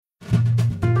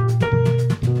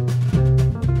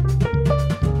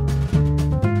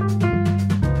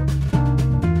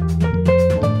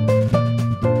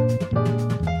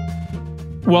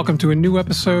Welcome to a new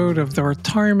episode of the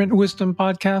Retirement Wisdom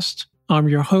Podcast. I'm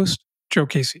your host, Joe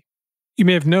Casey. You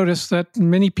may have noticed that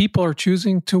many people are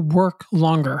choosing to work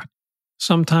longer,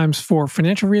 sometimes for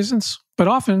financial reasons, but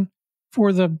often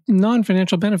for the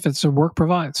non-financial benefits that work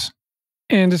provides.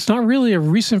 And it's not really a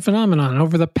recent phenomenon.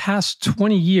 Over the past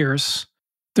 20 years,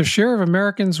 the share of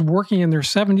Americans working in their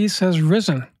 70s has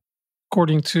risen,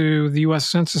 according to the U.S.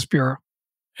 Census Bureau.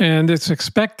 And it's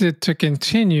expected to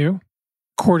continue.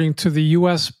 According to the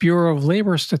U.S. Bureau of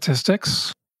Labor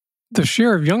Statistics, the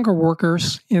share of younger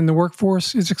workers in the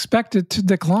workforce is expected to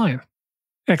decline,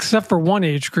 except for one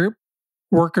age group.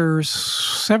 Workers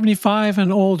 75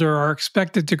 and older are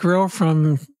expected to grow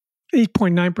from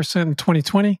 8.9% in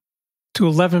 2020 to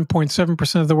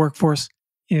 11.7% of the workforce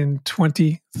in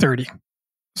 2030.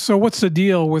 So what's the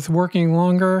deal with working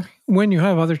longer when you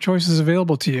have other choices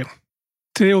available to you?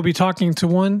 Today we'll be talking to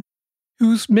one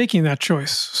who's making that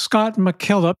choice. Scott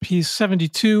MacKillop, he's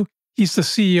 72. He's the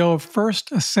CEO of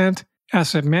First Ascent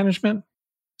Asset Management.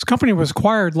 His company was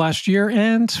acquired last year,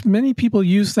 and many people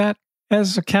use that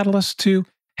as a catalyst to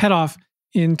head off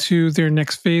into their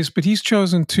next phase. But he's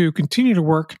chosen to continue to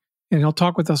work, and he'll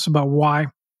talk with us about why.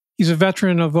 He's a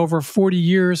veteran of over 40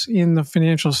 years in the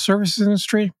financial services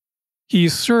industry.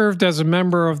 He's served as a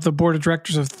member of the board of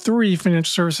directors of 3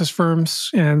 financial services firms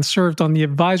and served on the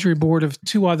advisory board of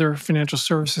 2 other financial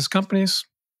services companies.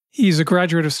 He's a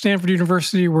graduate of Stanford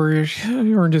University, where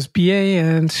he earned his BA,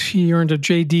 and he earned a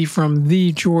JD from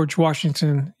the George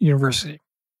Washington University.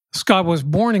 Scott was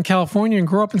born in California and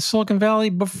grew up in Silicon Valley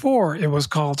before it was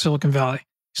called Silicon Valley.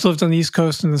 He's lived on the East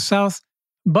Coast and the South,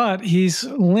 but he's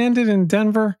landed in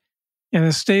Denver and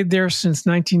has stayed there since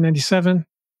 1997.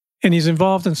 And he's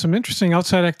involved in some interesting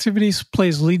outside activities,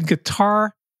 plays lead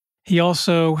guitar. He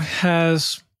also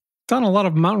has done a lot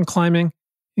of mountain climbing,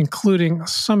 including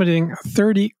summiting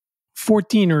 30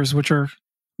 14ers, which are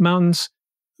mountains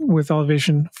with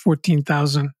elevation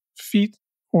 14,000 feet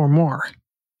or more.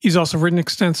 He's also written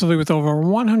extensively with over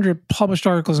 100 published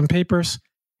articles and papers,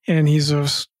 and he's a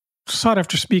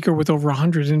sought-after speaker with over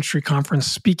 100 industry conference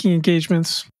speaking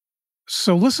engagements.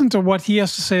 So listen to what he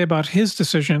has to say about his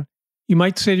decision. You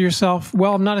might say to yourself,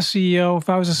 well, I'm not a CEO. If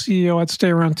I was a CEO, I'd stay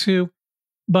around too.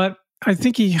 But I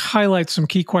think he highlights some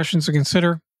key questions to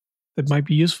consider that might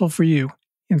be useful for you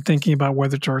in thinking about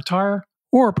whether to retire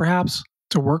or perhaps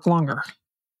to work longer.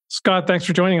 Scott, thanks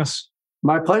for joining us.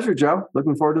 My pleasure, Joe.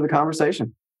 Looking forward to the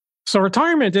conversation. So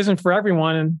retirement isn't for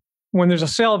everyone. And when there's a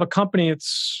sale of a company,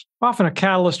 it's often a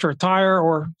catalyst to retire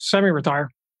or semi-retire.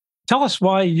 Tell us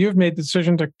why you've made the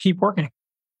decision to keep working.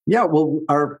 Yeah, well,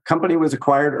 our company was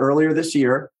acquired earlier this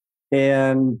year,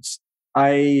 and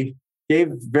I gave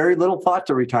very little thought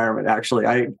to retirement,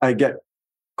 actually. I get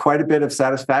quite a bit of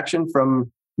satisfaction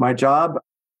from my job.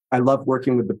 I love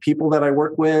working with the people that I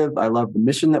work with. I love the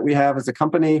mission that we have as a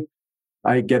company.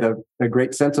 I get a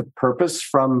great sense of purpose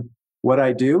from what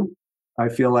I do. I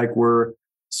feel like we're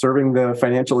serving the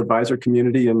financial advisor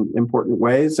community in important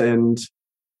ways, and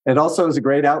it also is a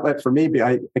great outlet for me.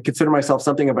 I consider myself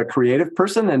something of a creative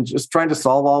person, and just trying to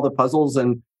solve all the puzzles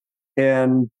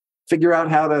and figure out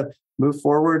how to move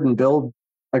forward and build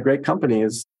a great company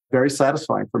is very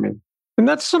satisfying for me. And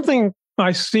that's something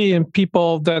I see in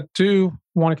people that do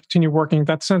want to continue working,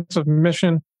 that sense of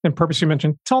mission and purpose you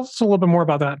mentioned. Tell us a little bit more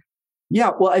about that.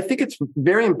 Yeah, well, I think it's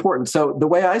very important. So the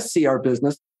way I see our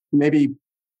business, maybe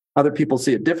other people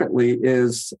see it differently,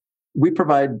 is we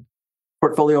provide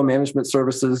portfolio management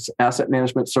services, asset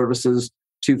management services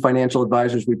to financial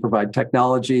advisors. We provide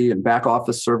technology and back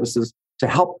office services to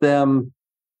help them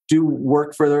do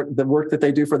work for the work that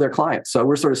they do for their clients. So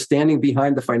we're sort of standing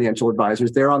behind the financial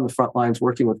advisors. They're on the front lines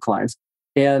working with clients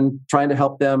and trying to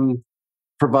help them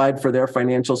provide for their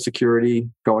financial security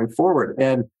going forward.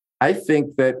 And I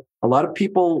think that a lot of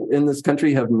people in this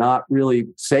country have not really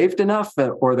saved enough,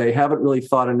 or they haven't really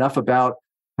thought enough about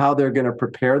how they're going to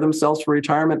prepare themselves for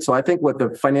retirement. So I think what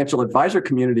the financial advisor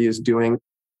community is doing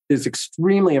is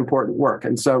extremely important work.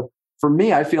 And so for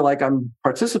me, I feel like I'm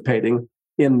participating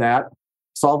in that,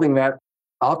 solving that,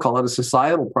 I'll call it a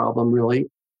societal problem, really,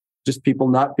 just people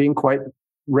not being quite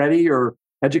ready or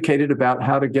educated about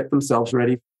how to get themselves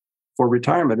ready for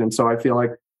retirement. And so I feel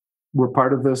like we're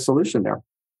part of the solution there.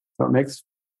 So it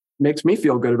makes me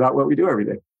feel good about what we do every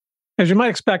day. As you might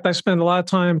expect, I spend a lot of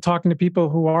time talking to people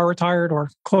who are retired or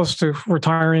close to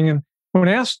retiring. And when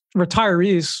I ask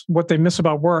retirees what they miss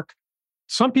about work,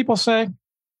 some people say,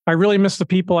 I really miss the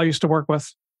people I used to work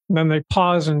with. And then they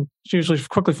pause and usually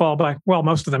quickly follow by, well,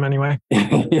 most of them anyway.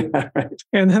 Yeah, right.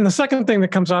 And then the second thing that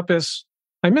comes up is,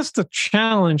 I miss the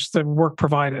challenge that work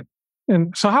provided.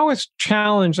 And so how is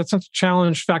challenge, that sense of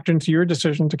challenge, factored into your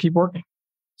decision to keep working?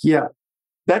 Yeah,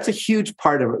 that's a huge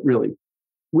part of it, really.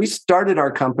 We started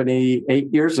our company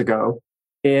 8 years ago,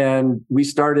 and we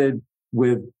started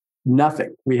with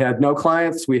nothing. We had no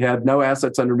clients, we had no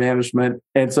assets under management.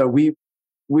 And so we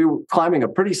were climbing a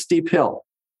pretty steep hill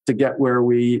to get where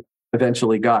we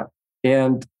eventually got.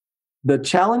 And the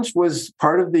challenge was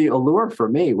part of the allure for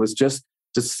me, was just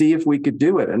to see if we could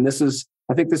do it. And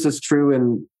I think this is true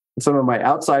in some of my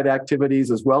outside activities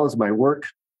as well as my work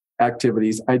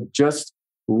activities. I just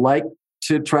like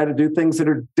to try to do things that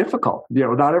are difficult.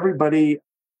 Not everybody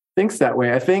thinks that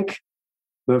way. I think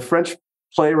the French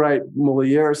playwright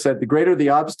Molière said, the greater the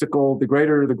obstacle, the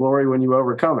greater the glory when you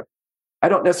overcome it. I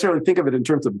don't necessarily think of it in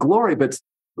terms of glory, but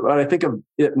I think of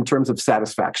it in terms of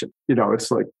satisfaction.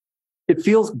 It's like, it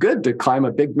feels good to climb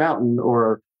a big mountain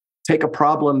or take a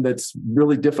problem that's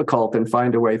really difficult and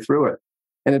find a way through it.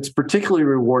 And it's particularly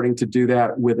rewarding to do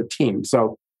that with a team.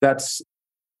 So that's,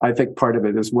 I think, part of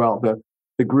it as well.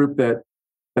 The group that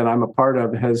I'm a part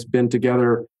of has been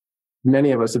together.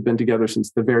 Many of us have been together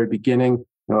since the very beginning.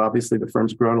 Obviously, the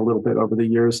firm's grown a little bit over the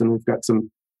years, and we've got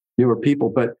some newer people.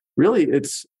 But really,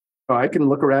 I can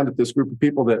look around at this group of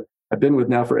people that I've been with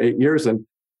now for 8 years,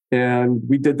 and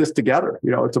we did this together.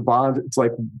 It's a bond. It's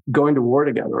like going to war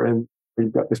together, and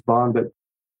we've got this bond that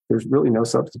there's really no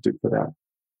substitute for that.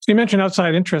 So you mentioned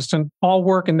outside interest, and all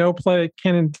work and no play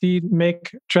can indeed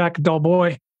make Jack a dull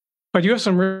boy. But you have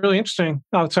some really interesting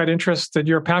outside interests that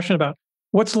you're passionate about.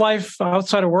 What's life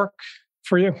outside of work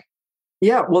for you?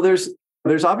 Yeah, well, there's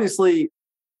obviously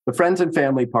the friends and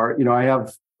family part. I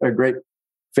have a great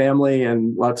family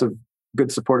and lots of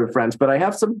good supportive friends, but I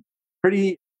have some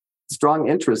pretty strong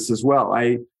interests as well.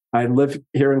 I live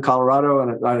here in Colorado,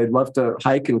 and I love to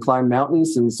hike and climb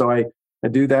mountains. And so I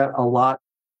do that a lot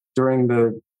during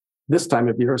this time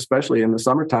of year, especially in the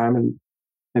summertime.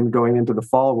 And going into the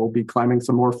fall, we'll be climbing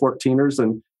some more 14ers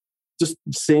and just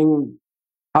seeing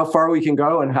how far we can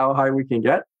go and how high we can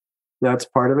get. That's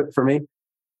part of it for me.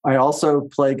 I also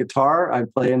play guitar. I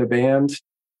play in a band.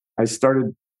 I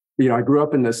started, I grew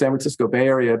up in the San Francisco Bay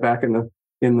Area back in the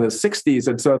 60s.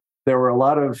 And so there were a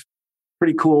lot of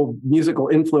pretty cool musical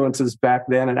influences back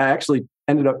then. And I actually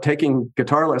ended up taking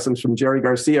guitar lessons from Jerry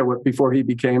Garcia before he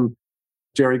became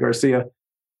Jerry Garcia.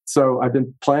 So I've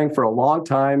been playing for a long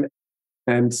time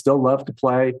and still love to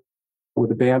play with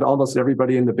the band. Almost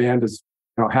everybody in the band is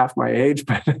half my age,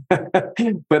 but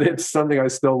it's something I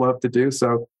still love to do.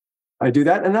 So I do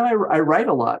that. And then I write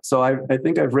a lot. So I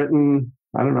think I've written,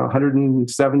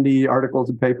 170 articles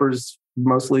and papers,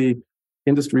 mostly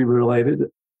industry related.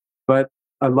 But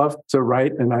I love to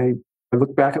write. And I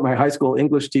look back at my high school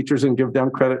English teachers and give them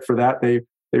credit for that. They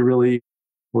really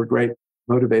were great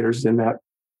motivators in that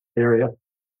area.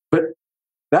 But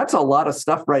that's a lot of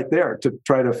stuff right there to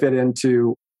try to fit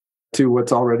into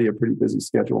what's already a pretty busy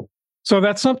schedule. So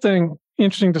that's something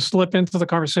interesting to slip into the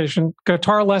conversation.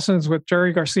 Guitar lessons with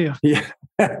Jerry Garcia. Yeah.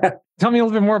 Tell me a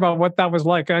little bit more about what that was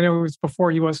like. I know it was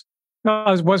before he was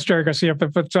Jerry Garcia,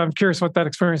 but I'm curious what that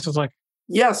experience was like.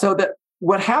 Yeah. So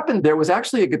what happened there was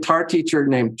actually a guitar teacher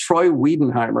named Troy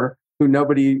Wiedenheimer, who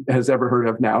nobody has ever heard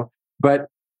of now. But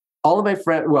all of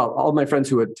my friends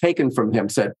who had taken from him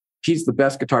said, he's the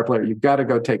best guitar player. You've got to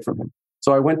go take from him.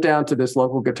 So I went down to this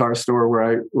local guitar store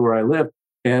where I live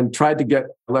and tried to get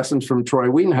lessons from Troy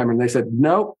Wiedenheimer. And they said,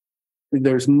 nope,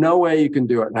 there's no way you can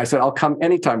do it. And I said, I'll come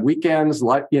anytime, weekends,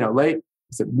 late. I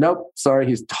said, nope, sorry,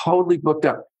 he's totally booked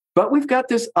up. But we've got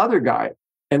this other guy.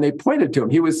 And they pointed to him.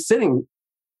 He was sitting,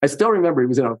 I still remember, he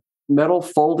was in a metal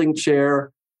folding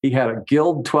chair. He had a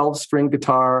Guild 12-string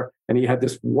guitar, and he had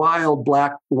this wild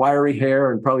black wiry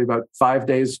hair and probably about 5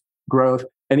 days growth.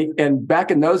 And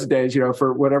back in those days,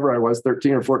 for whatever I was,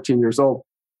 13 or 14 years old,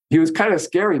 he was kind of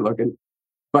scary looking.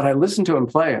 But I listened to him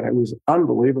play, and it was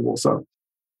unbelievable. So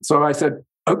I said,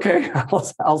 okay,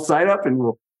 I'll sign up and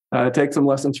we'll take some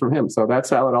lessons from him. So that's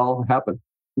how it all happened.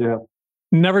 Yeah.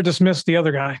 Never dismiss the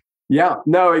other guy. Yeah,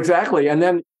 no, exactly. And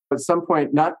then at some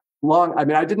point, not long,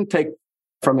 I didn't take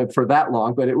from it for that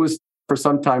long, but it was for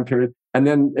some time period. And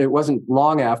then it wasn't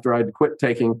long after I'd quit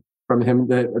taking from him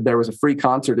that there was a free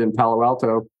concert in Palo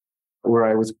Alto where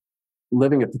I was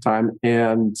living at the time.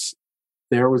 And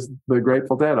there was the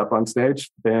Grateful Dead up on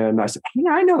stage. And I said, hey,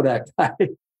 I know that guy.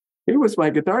 He was my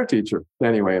guitar teacher.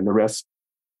 Anyway, and the rest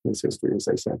is history, as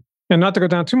they say. And not to go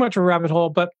down too much of a rabbit hole,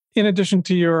 but in addition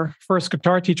to your first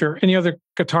guitar teacher, any other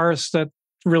guitarists that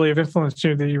really have influenced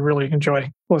you that you really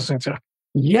enjoy listening to?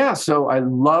 Yeah, so I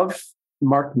love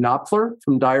Mark Knopfler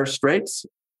from Dire Straits.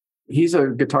 He's a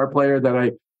guitar player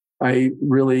that I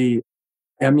really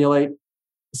emulate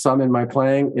some in my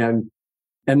playing. And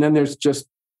then there's just,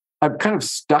 I'm kind of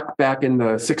stuck back in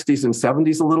the 60s and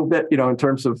 70s a little bit, in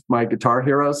terms of my guitar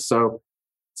heroes. So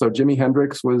So Jimi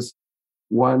Hendrix was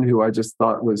one who I just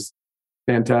thought was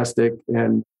fantastic,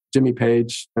 and Jimmy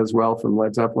Page as well from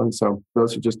Led Zeppelin. So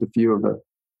those are just a few of the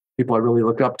people I really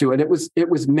look up to. And it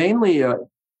was mainly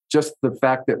just the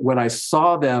fact that when I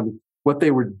saw them, what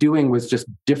they were doing was just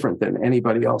different than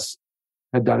anybody else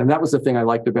had done. And that was the thing I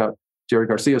liked about Jerry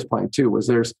Garcia's playing too, was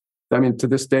to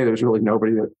this day, there's really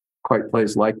nobody that quite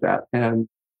plays like that. And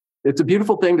it's a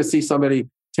beautiful thing to see somebody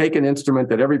take an instrument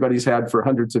that everybody's had for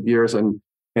hundreds of years and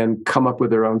come up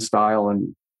with their own style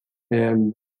and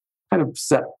kind of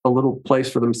set a little place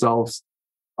for themselves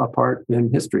apart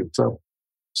in history. So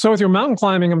with your mountain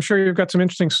climbing, I'm sure you've got some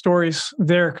interesting stories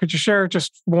there. Could you share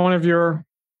just one of your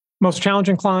most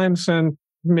challenging climbs and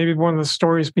maybe one of the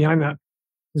stories behind that?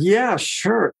 Yeah,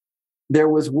 sure. There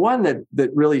was one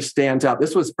that really stands out.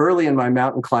 This was early in my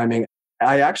mountain climbing.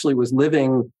 I actually was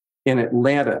living in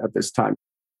Atlanta at this time,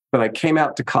 but I came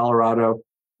out to Colorado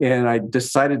and I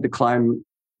decided to climb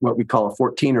what we call a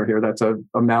 14er here. That's a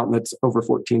mountain that's over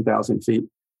 14,000 feet.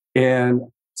 And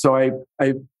so I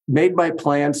made my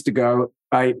plans to go.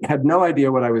 I had no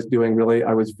idea what I was doing, really.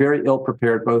 I was very ill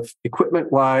prepared, both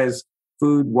equipment-wise,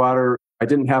 food, water. I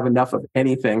didn't have enough of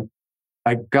anything.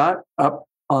 I got up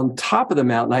on top of the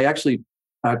mountain. I actually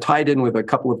tied in with a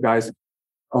couple of guys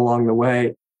along the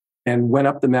way and went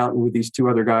up the mountain with these two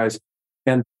other guys.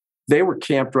 And they were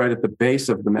camped right at the base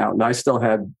of the mountain. I still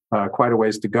had quite a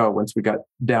ways to go once we got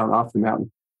down off the mountain.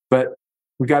 But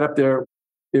we got up there.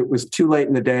 It was too late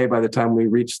in the day by the time we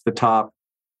reached the top.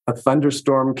 A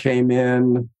thunderstorm came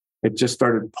in. It just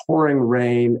started pouring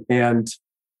rain. And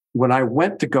when I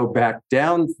went to go back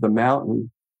down the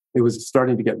mountain, it was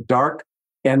starting to get dark.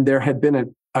 And there had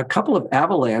been a couple of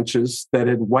avalanches that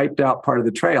had wiped out part of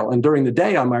the trail. And during the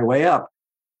day on my way up,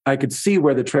 I could see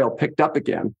where the trail picked up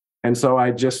again. And so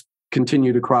I just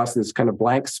continued across this kind of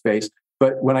blank space.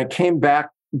 But when I came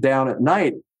back down at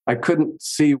night, I couldn't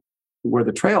see where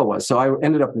the trail was. So I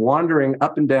ended up wandering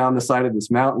up and down the side of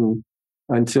this mountain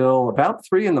until about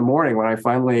 3 a.m. when I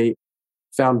finally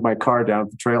found my car down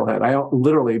at the trailhead. I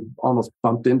literally almost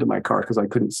bumped into my car because I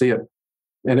couldn't see it.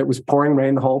 And it was pouring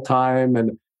rain the whole time.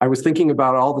 And I was thinking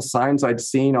about all the signs I'd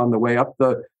seen on the way up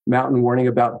the mountain warning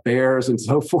about bears and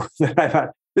so forth. I thought,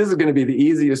 this is going to be the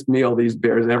easiest meal these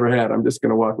bears ever had. I'm just going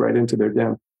to walk right into their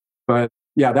den. But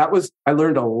yeah, I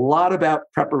learned a lot about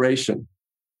preparation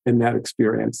in that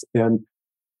experience and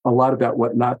a lot about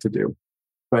what not to do.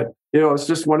 But, it's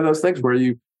just one of those things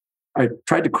where I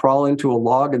tried to crawl into a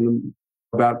log and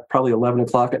about probably 11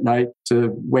 o'clock at night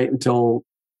to wait until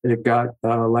it got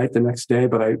light the next day.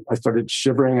 But I started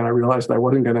shivering and I realized I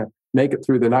wasn't going to make it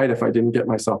through the night if I didn't get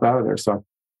myself out of there. So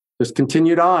just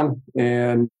continued on.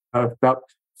 And about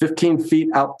 15 feet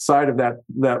outside of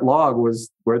that log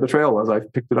was where the trail was. I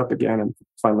picked it up again and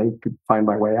finally could find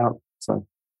my way out. So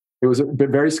it was a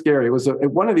bit very scary. It was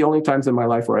one of the only times in my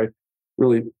life where I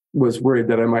really was worried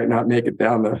that I might not make it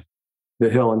down the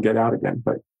hill and get out again.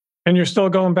 And you're still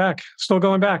going back.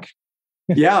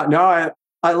 Yeah, no,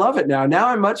 I love it now. Now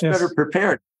I'm much better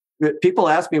prepared. People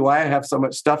ask me why I have so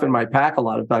much stuff in my pack a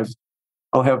lot of times.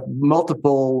 I'll have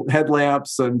multiple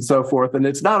headlamps and so forth. And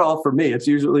it's not all for me. It's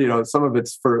usually, some of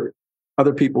it's for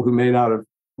other people who may not have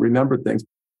remembered things.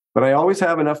 But I always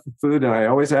have enough food and I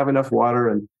always have enough water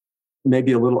and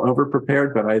maybe a little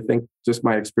over-prepared. But I think just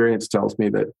my experience tells me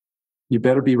that you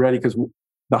better be ready because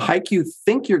the hike you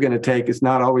think you're going to take is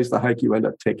not always the hike you end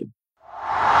up taking.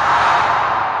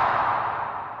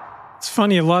 It's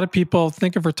funny, a lot of people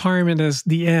think of retirement as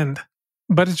the end,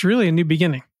 but it's really a new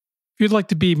beginning. If you'd like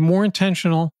to be more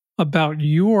intentional about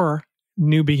your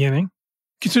new beginning,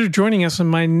 consider joining us in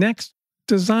my next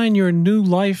Design Your New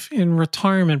Life in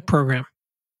Retirement program.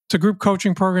 It's a group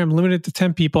coaching program limited to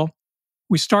 10 people.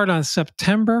 We start on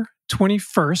September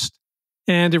 21st,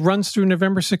 and it runs through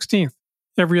November 16th.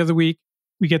 Every other week,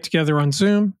 we get together on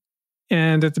Zoom,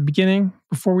 and at the beginning,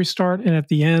 before we start, and at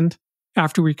the end,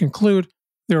 after we conclude,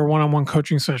 there are one-on-one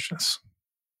coaching sessions.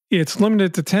 It's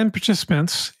limited to 10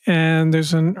 participants, and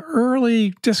there's an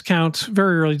early discount,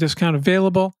 very early discount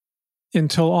available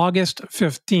until August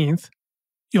 15th.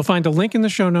 You'll find a link in the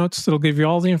show notes that'll give you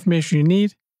all the information you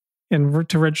need and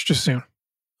to register soon.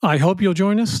 I hope you'll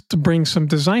join us to bring some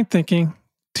design thinking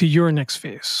to your next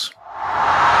phase.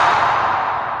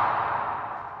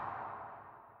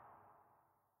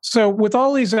 So with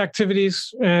all these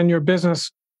activities and your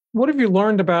business, what have you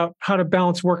learned about how to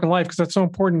balance work and life? Because that's so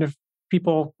important if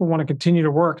people want to continue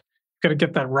to work. You've got to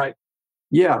get that right.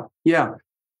 Yeah.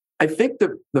 I think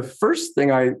the first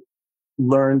thing I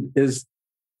learned is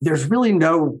there's really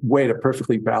no way to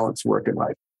perfectly balance work and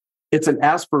life. It's an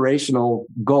aspirational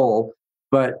goal,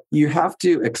 but you have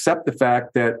to accept the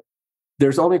fact that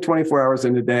there's only 24 hours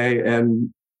in a day.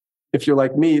 And if you're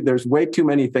like me, there's way too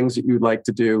many things that you'd like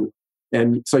to do.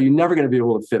 And so you're never going to be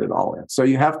able to fit it all in. So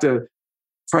you have to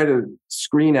try to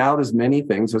screen out as many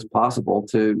things as possible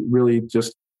to really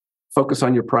just focus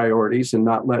on your priorities and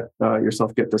not let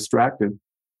yourself get distracted.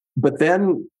 But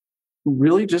then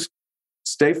really just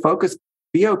stay focused,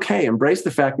 be okay, embrace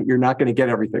the fact that you're not going to get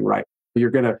everything right. There are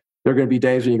going to be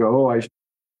days when you go, oh,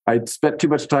 I spent too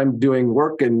much time doing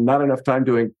work and not enough time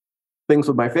doing things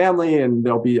with my family. And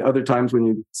there'll be other times when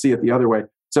you see it the other way.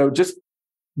 So just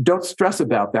don't stress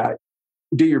about that.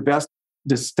 Do your best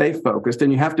to stay focused.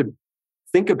 And you have to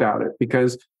think about it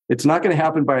because it's not going to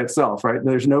happen by itself, right?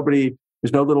 There's no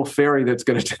little fairy that's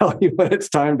going to tell you when it's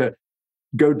time to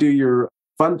go do your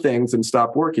fun things and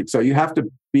stop working. So you have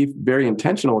to be very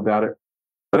intentional about it.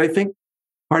 But I think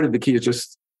part of the key is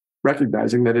just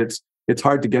recognizing that it's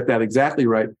hard to get that exactly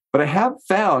right. But I have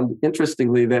found,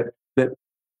 interestingly, that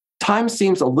time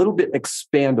seems a little bit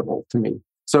expandable to me.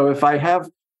 So if I have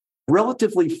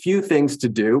relatively few things to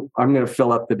do, I'm going to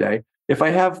fill up the day. If I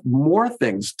have more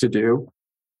things to do,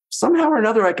 somehow or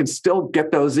another, I can still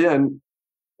get those in.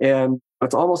 And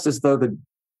it's almost as though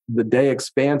the day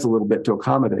expands a little bit to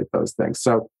accommodate those things.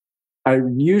 So I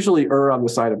usually err on the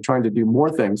side of trying to do more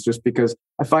things just because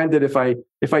I find that if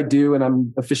I do and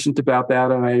I'm efficient about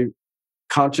that and I'm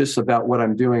conscious about what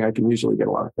I'm doing, I can usually get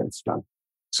a lot of things done.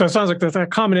 So it sounds like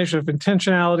that combination of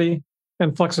intentionality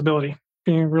and flexibility,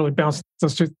 being really balanced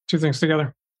those two things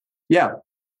together. Yeah.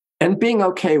 And being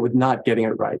okay with not getting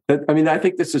it right. I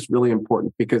think this is really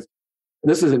important because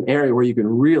this is an area where you can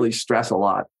really stress a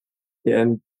lot.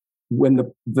 And when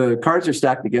the cards are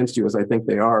stacked against you, as I think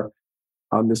they are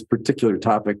on this particular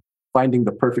topic, finding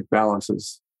the perfect balance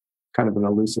is kind of an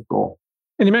elusive goal.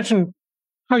 And you mentioned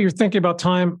how you're thinking about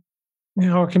time,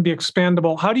 how it can be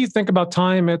expandable. How do you think about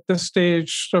time at this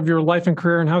stage of your life and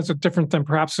career? And how is it different than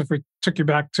perhaps if we took you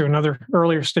back to another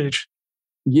earlier stage?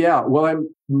 Yeah, well, I'm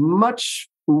much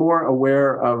more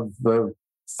aware of the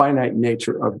finite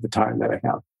nature of the time that I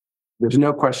have. There's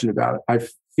no question about it. I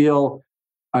feel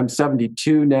I'm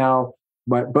 72 now.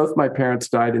 Both my parents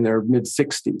died in their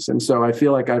mid-60s. And so I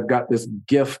feel like I've got this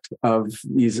gift of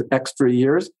these extra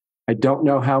years. I don't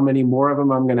know how many more of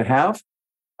them I'm going to have.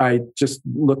 I just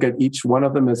look at each one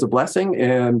of them as a blessing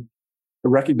and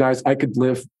recognize I could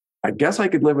live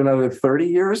another 30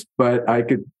 years, but I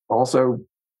could also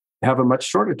have a much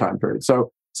shorter time period.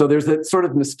 So there's that sort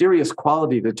of mysterious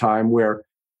quality to time where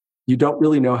you don't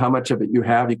really know how much of it you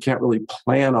have. You can't really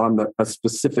plan on a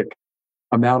specific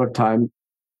amount of time.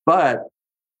 But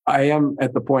I am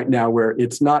at the point now where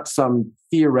it's not some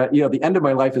theoretical, the end of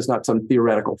my life is not some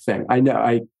theoretical thing. I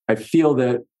know I feel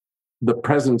that the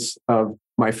presence of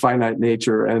my finite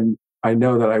nature, and I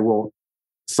know that I will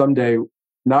someday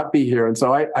not be here. And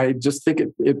so I just think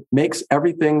it makes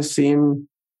everything seem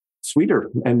sweeter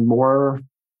and more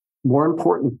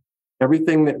important. Every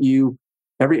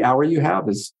hour you have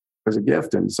is a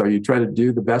gift. And so you try to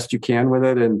do the best you can with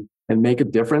it and make a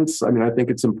difference. I mean, I think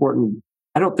it's important.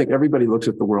 I don't think everybody looks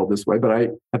at the world this way, but I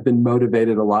have been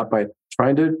motivated a lot by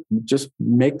trying to just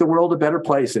make the world a better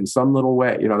place in some little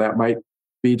way. That might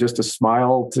be just a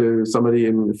smile to somebody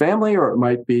in your family, or it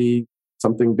might be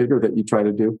something bigger that you try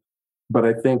to do. But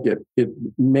I think it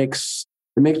makes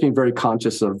me very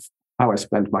conscious of how I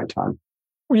spend my time.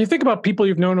 When you think about people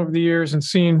you've known over the years and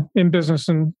seen in business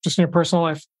and just in your personal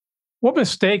life, what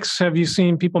mistakes have you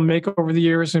seen people make over the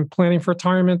years in planning for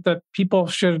retirement that people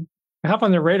should have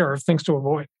on their radar of things to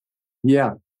avoid?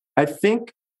 Yeah, I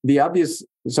think the obvious,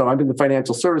 so I'm in the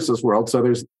financial services world,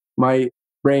 so my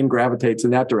brain gravitates in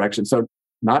that direction. So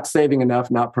not saving enough,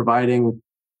 not providing,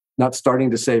 not starting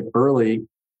to save early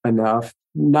enough,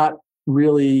 not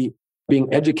really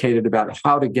being educated about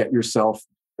how to get yourself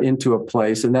into a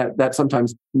place. And that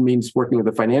sometimes means working with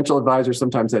a financial advisor.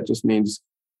 Sometimes that just means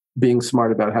being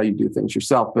smart about how you do things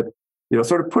yourself. But,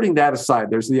 sort of putting that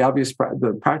aside, there's the obvious,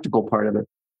 the practical part of it.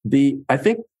 I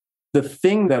think the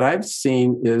thing that I've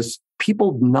seen is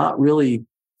people not really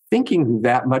thinking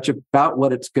that much about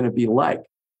what it's going to be like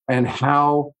and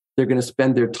how they're going to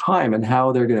spend their time and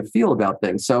how they're going to feel about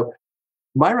things. So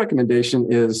my recommendation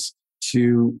is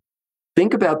to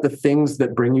think about the things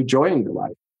that bring you joy in your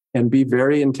life and be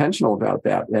very intentional about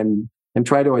that and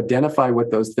try to identify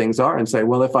what those things are and say,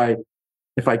 well, if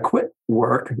I quit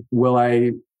work, will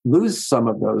I lose some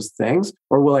of those things,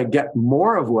 or will I get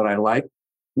more of what I like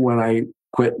when I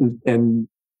quit and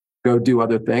go do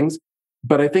other things?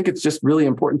 But I think it's just really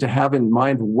important to have in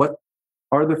mind what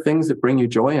are the things that bring you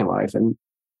joy in life and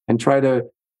try to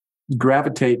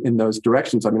gravitate in those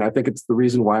directions. I mean, I think it's the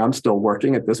reason why I'm still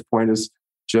working at this point is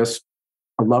just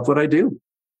I love what I do.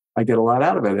 I get a lot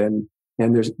out of it.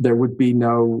 And there would be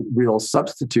no real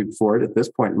substitute for it at this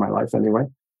point in my life anyway.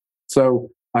 So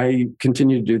I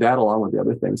continue to do that along with the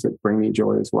other things that bring me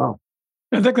joy as well.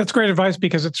 I think that's great advice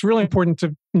because it's really important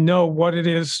to know what it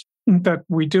is that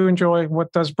we do enjoy,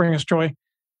 what does bring us joy,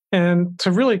 and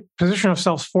to really position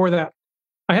ourselves for that.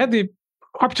 I had the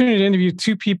opportunity to interview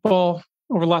two people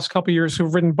over the last couple of years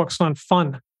who've written books on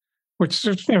fun, which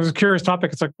was a curious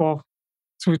topic. It's like, well,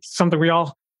 it's something we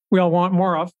all want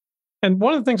more of. And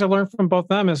one of the things I learned from both of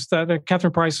them is that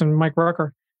Catherine Price and Mike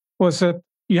Rucker was that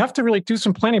you have to really do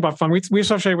some planning about fun. We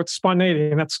associate with spontaneity,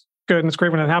 and that's good and it's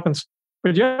great when it happens.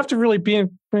 But you have to really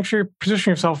make sure you position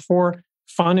yourself for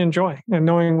fun and joy, and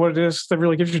knowing what it is that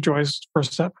really gives you joy is the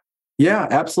first step. Yeah,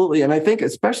 absolutely. And I think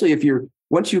especially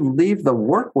once you leave the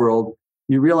work world,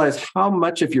 you realize how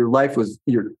much of your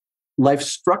life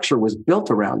structure was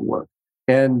built around work.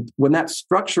 And when that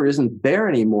structure isn't there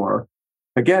anymore,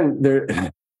 again,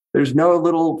 there's no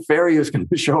little fairy who's going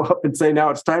to show up and say, now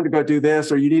it's time to go do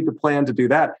this, or you need to plan to do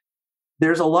that.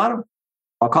 There's a lot of,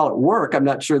 I'll call it work. I'm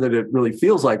not sure that it really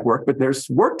feels like work, but there's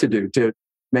work to do to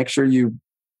make sure you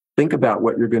think about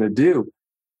what you're going to do.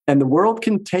 And the world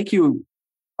can take you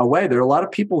away. There are a lot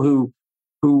of people who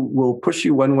will push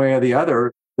you one way or the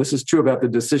other. This is true about the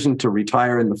decision to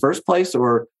retire in the first place,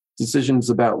 or decisions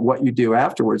about what you do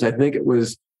afterwards. I think it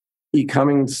was E.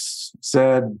 Cummings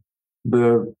said,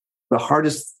 the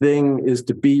hardest thing is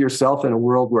to be yourself in a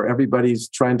world where everybody's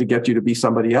trying to get you to be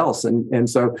somebody else. And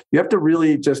so you have to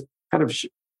really just kind of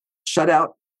shut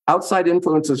out outside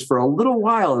influences for a little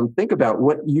while and think about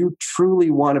what you truly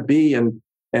want to be and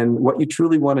what you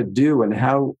truly want to do, and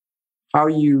how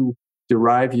you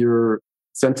derive your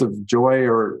sense of joy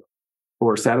or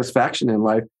satisfaction in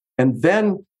life, and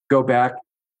then go back,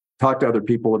 talk to other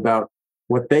people about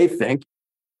what they think.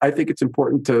 I think it's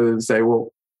important to say,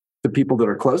 well, the people that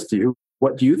are close to you,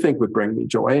 what do you think would bring me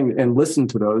joy? And listen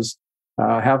to those,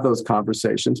 have those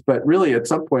conversations. But really, at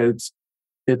some point,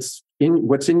 it's in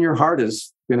what's in your heart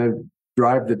is going to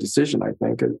drive the decision, I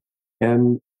think.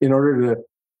 And in order to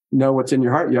know what's in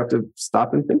your heart, you have to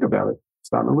stop and think about it,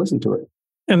 stop and listen to it.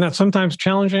 And that's sometimes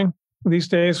challenging these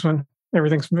days when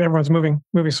everyone's moving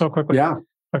so quickly. Yeah.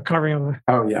 But carving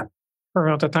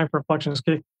out the time for reflection is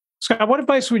key. Scott, what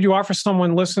advice would you offer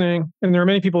someone listening? And there are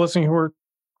many people listening who are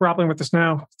grappling with this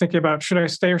now, thinking about, should I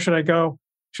stay or should I go?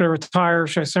 Should I retire?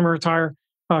 Should I semi-retire?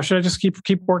 Should I just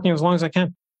keep working as long as I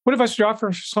can? What advice would you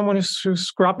offer someone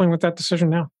who's grappling with that decision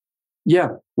now? Yeah.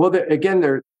 Well, there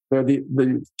are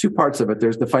the two parts of it.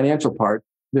 There's the financial part.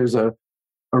 There's a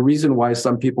reason why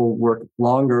some people work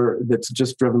longer that's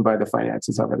just driven by the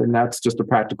finances of it. And that's just a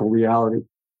practical reality.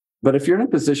 But if you're in a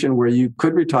position where you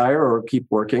could retire or keep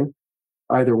working,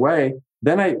 either way,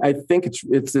 then I think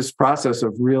it's this process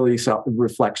of really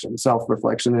self-reflection,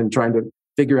 and trying to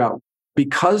figure out,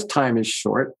 because time is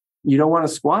short, you don't want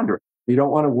to squander it. You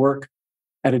don't want to work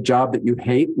at a job that you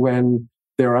hate when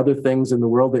there are other things in the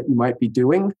world that you might be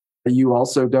doing. You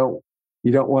also don't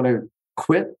want to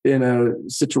quit in a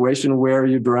situation where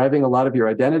you're deriving a lot of your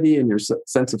identity and your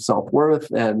sense of self-worth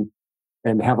and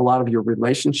have a lot of your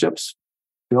relationships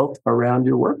built around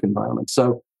your work environment.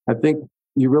 So I think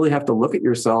you really have to look at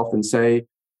yourself and say,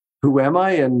 who am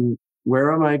I and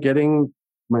where am I getting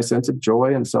my sense of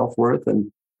joy and self-worth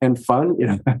and fun?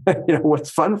 What's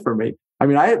fun for me? I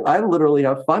mean, I literally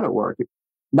have fun at work.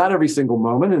 Not every single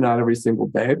moment and not every single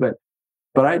day, but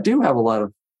I do have a lot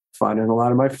of fun, and a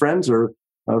lot of my friends are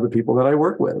the people that I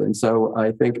work with. And so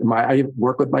I think I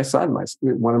work with my son.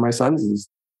 One of my sons is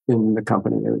in the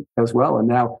company as well. And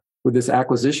now with this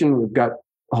acquisition, we've got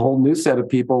a whole new set of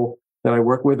people that I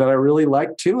work with that I really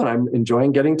like too, and I'm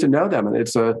enjoying getting to know them. And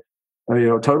it's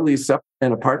totally separate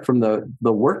and apart from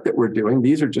the work that we're doing.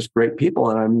 These are just great people,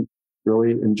 and I'm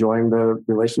really enjoying the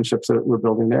relationships that we're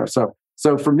building there.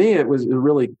 So for me, it was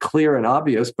really clear and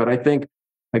obvious. But I think,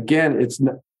 again, it's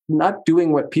not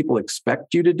doing what people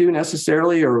expect you to do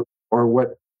necessarily, or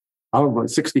what, I'm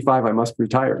 65, I must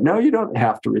retire. No, you don't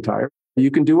have to retire.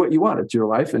 You can do what you want. It's your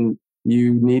life, and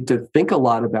you need to think a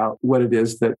lot about what it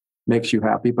is that makes you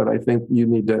happy. But I think you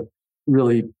need to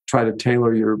really try to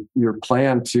tailor your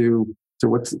plan to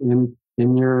what's in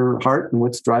your heart and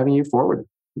what's driving you forward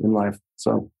in life.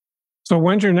 So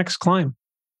when's your next climb?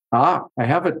 I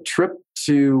have a trip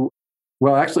to,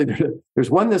 well, actually, there's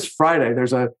one this Friday.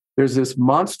 There's this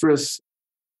monstrous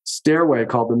stairway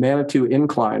called the Manitou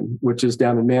Incline, which is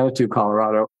down in Manitou,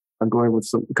 Colorado. I'm going with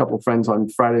a couple of friends on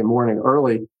Friday morning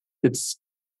early. It's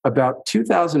about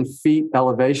 2,000 feet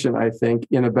elevation, I think,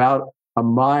 in about a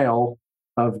mile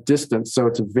of distance. So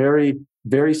it's a very,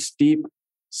 very steep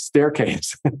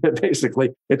staircase,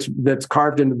 basically. That's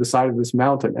carved into the side of this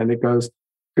mountain, and it goes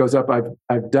goes up.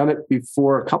 I've done it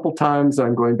before a couple times.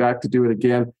 I'm going back to do it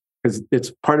again because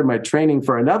it's part of my training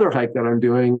for another hike that I'm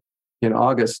doing in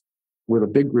August with a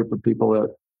big group of people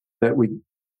that we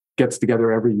gets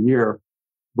together every year.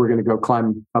 We're going to go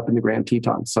climb up in the Grand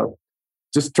Tetons. So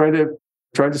just try to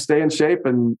stay in shape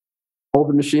and hold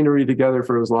the machinery together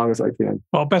for as long as I can.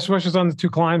 Well, best wishes on the 2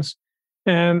 climbs.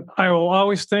 And I will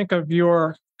always think of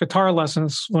your guitar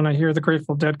lessons when I hear the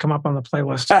Grateful Dead come up on the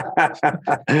playlist.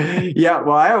 Yeah,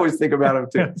 well, I always think about them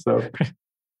too. So,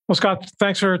 well, Scott,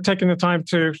 thanks for taking the time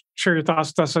to share your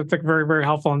thoughts with us. I think very, very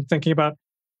helpful in thinking about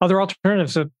other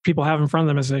alternatives that people have in front of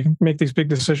them as they make these big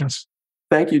decisions.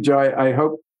 Thank you, Joe. I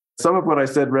hope some of what I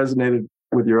said resonated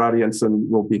with your audience and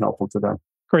will be helpful to them.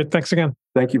 Great. Thanks again.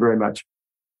 Thank you very much.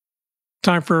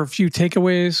 Time for a few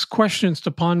takeaways, questions to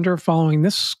ponder following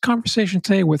this conversation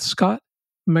today with Scott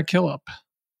MacKillop.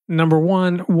 Number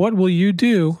 1, what will you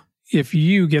do if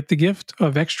you get the gift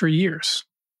of extra years?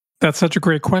 That's such a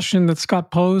great question that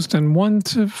Scott posed and one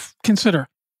to consider.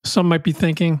 Some might be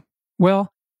thinking,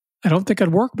 well, I don't think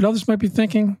I'd work, but others might be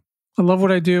thinking, I love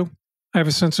what I do. I have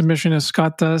a sense of mission as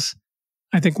Scott does.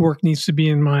 I think work needs to be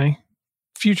in my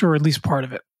future, or at least part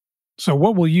of it. So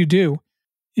what will you do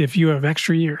if you have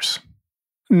extra years?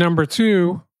 Number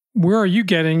 2, where are you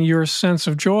getting your sense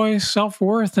of joy,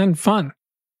 self-worth, and fun?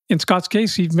 In Scott's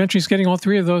case, he mentioned he's getting all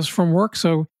 3 of those from work,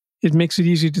 so it makes it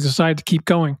easy to decide to keep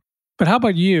going. But how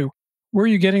about you? Where are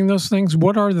you getting those things?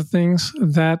 What are the things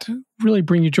that really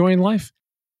bring you joy in life?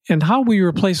 And how will you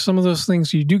replace some of those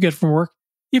things you do get from work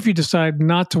if you decide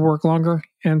not to work longer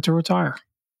and to retire?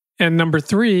 And number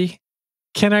 3,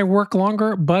 can I work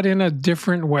longer, but in a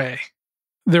different way?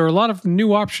 There are a lot of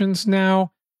new options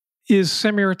now. Is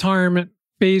semi-retirement,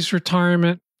 phased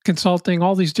retirement, consulting,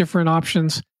 all these different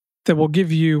options that will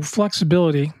give you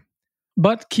flexibility,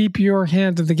 but keep your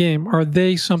hand in the game. Are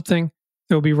they something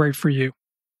that will be right for you?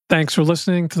 Thanks for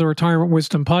listening to the Retirement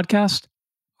Wisdom Podcast.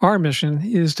 Our mission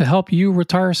is to help you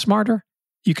retire smarter.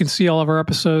 You can see all of our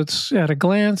episodes at a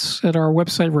glance at our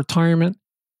website,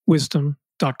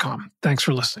 retirementwisdom.com. Thanks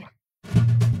for listening.